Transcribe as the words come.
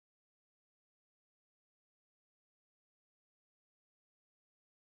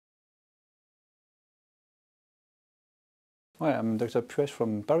Well, I'm Dr. Puech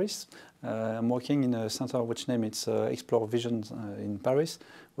from Paris. I'm working in a center which name is Explore Vision in Paris.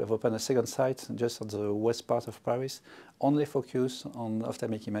 We have opened a second site just at the west part of Paris, only focused on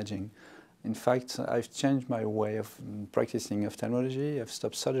ophthalmic imaging. In fact, I've changed my way of practicing ophthalmology. I've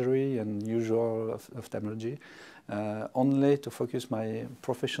stopped surgery and usual ophthalmology, only to focus my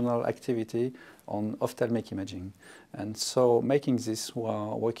professional activity on ophthalmic imaging. And so making this, we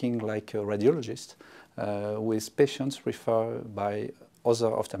are working like a radiologist with patients referred by other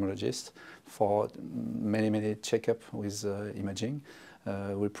ophthalmologists for many checkup with imaging.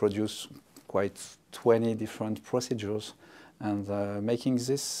 We produce quite 20 different procedures, and making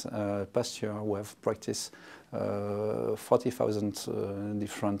this past year we have practiced 40,000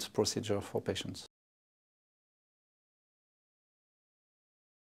 different procedures for patients.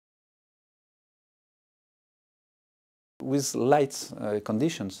 With light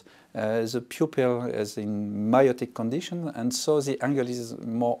conditions, the pupil is in myotic condition, and so the angle is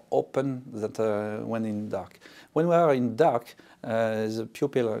more open than when in dark. When we are in dark, the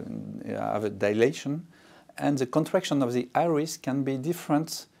pupil have a dilation, and the contraction of the iris can be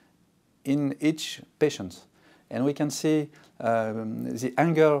different in each patient. And we can see the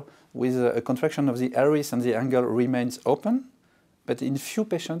angle with a contraction of the iris and the angle remains open, but in few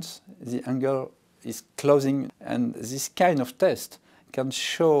patients the angle is closing, and this kind of test can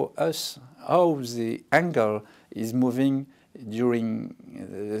show us how the angle is moving during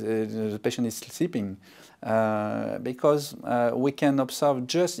the patient is sleeping, because we can observe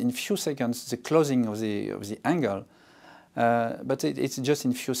just in few seconds the closing of the angle, but it's just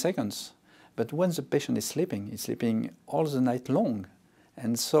in few seconds. But when the patient is sleeping, it's sleeping all the night long.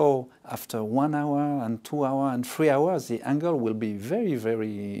 And so after 1 hour and 2 hours and 3 hours, the angle will be very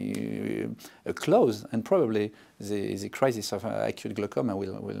close, and probably the crisis of acute glaucoma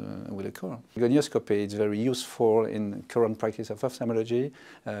will occur. Gonioscopy is very useful in current practice of ophthalmology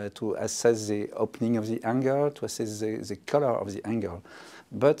to assess the opening of the angle, to assess the color of the angle.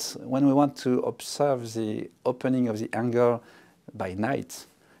 But when we want to observe the opening of the angle by night,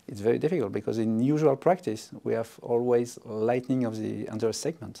 it's very difficult, because in usual practice we have always lightening of the anterior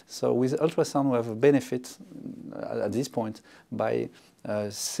segment. So with ultrasound we have a benefit at this point by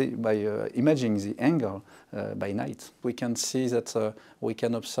imaging the angle by night. We can see that we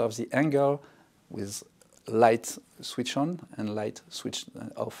can observe the angle with light switch on and light switch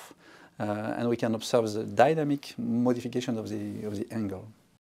off, and we can observe the dynamic modification of the angle.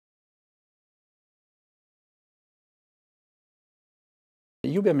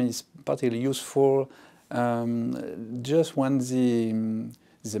 UBM is particularly useful just when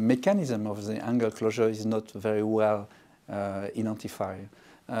the mechanism of the angle closure is not very well identified.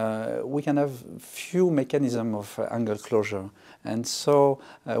 We can have few mechanisms of angle closure, and so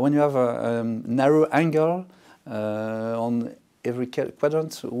when you have a narrow angle on every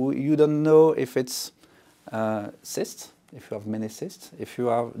quadrant, you don't know if it's cyst, if you have many cysts, if you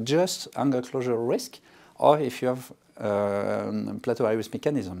have just angle closure risk, or if you have plateau iris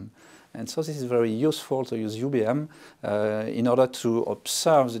mechanism. And so this is very useful to use UBM in order to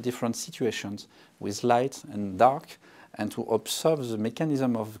observe the different situations with light and dark, and to observe the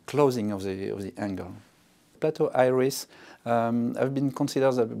mechanism of closing of the angle. Plateau iris have been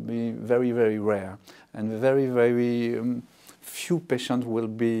considered to be very rare, and very few patients will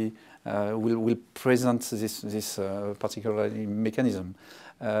present this particular mechanism.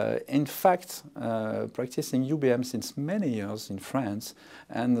 In fact, practicing UBM since many years in France,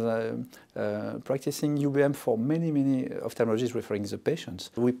 and practicing UBM for many ophthalmologists referring the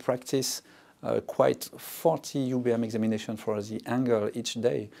patients, we practice quite 40 UBM examinations for the angle each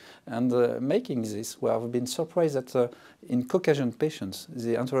day. And making this, we have been surprised that in Caucasian patients,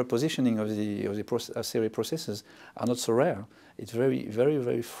 the anterior positioning of the series processes are not so rare. It's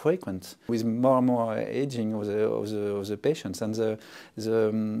very frequent with more and more aging of the patients, and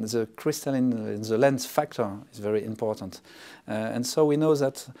the crystalline, the lens factor is very important. And so we know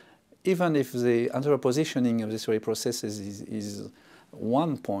that even if the anterior positioning of the series processes is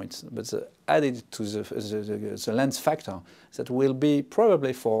 1 point, but added to the lens factor, that will be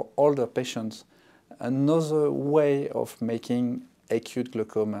probably for older patients another way of making acute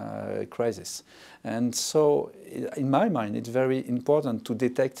glaucoma crisis. And so in my mind it's very important to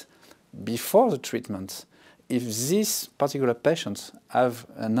detect before the treatment if these particular patients have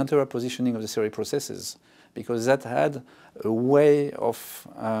an anterior positioning of the series processes, because that had a way of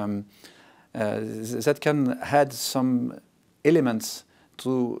that can add some elements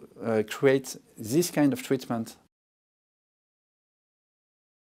to create this kind of treatment.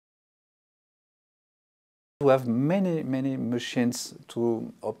 We have many machines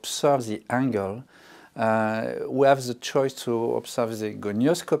to observe the angle, we have the choice to observe the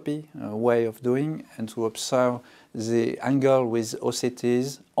gonioscopy way of doing and to observe the angle with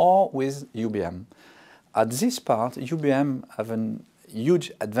OCTs or with UBM. At this part, UBM have a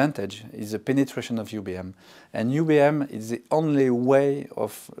huge advantage is the penetration of UBM. And UBM is the only way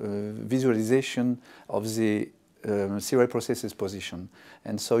of visualization of the serial processes position.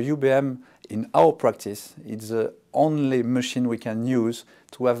 And so UBM, in our practice, is the only machine we can use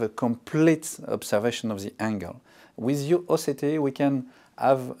to have a complete observation of the angle. With OCT, we can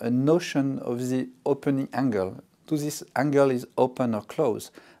have a notion of the opening angle. Do this angle is open or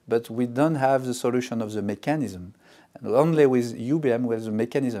closed, but we don't have the solution of the mechanism. And only with UBM we have the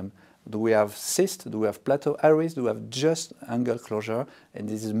mechanism. Do we have cyst? Do we have plateau iris? Do we have just angle closure? And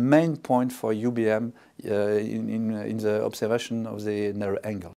this is the main point for UBM in the observation of the narrow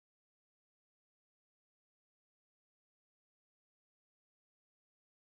angle.